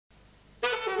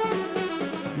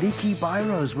Leaky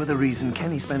biros were the reason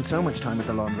Kenny spent so much time at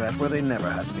the laundrette where they never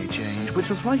had any change, which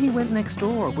was why he went next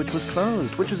door, which was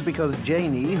closed, which was because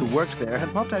Janie, who worked there,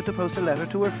 had popped out to post a letter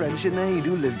to her friend Sinead,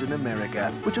 who lived in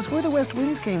America, which is where the west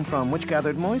winds came from, which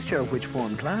gathered moisture, which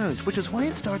formed clouds, which is why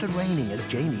it started raining as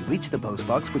Janie reached the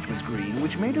postbox, which was green,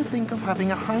 which made her think of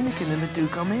having a Heineken in the Do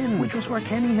Come In, which was where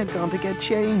Kenny had gone to get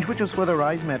change, which was where their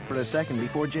eyes met for a second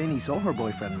before Janie saw her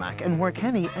boyfriend Mac, and where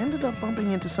Kenny ended up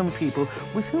bumping into some people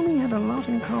with whom he had a lot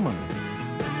in common.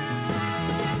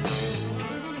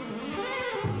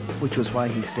 Which was why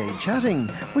he stayed chatting,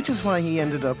 which is why he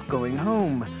ended up going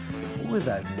home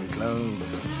without any clothes.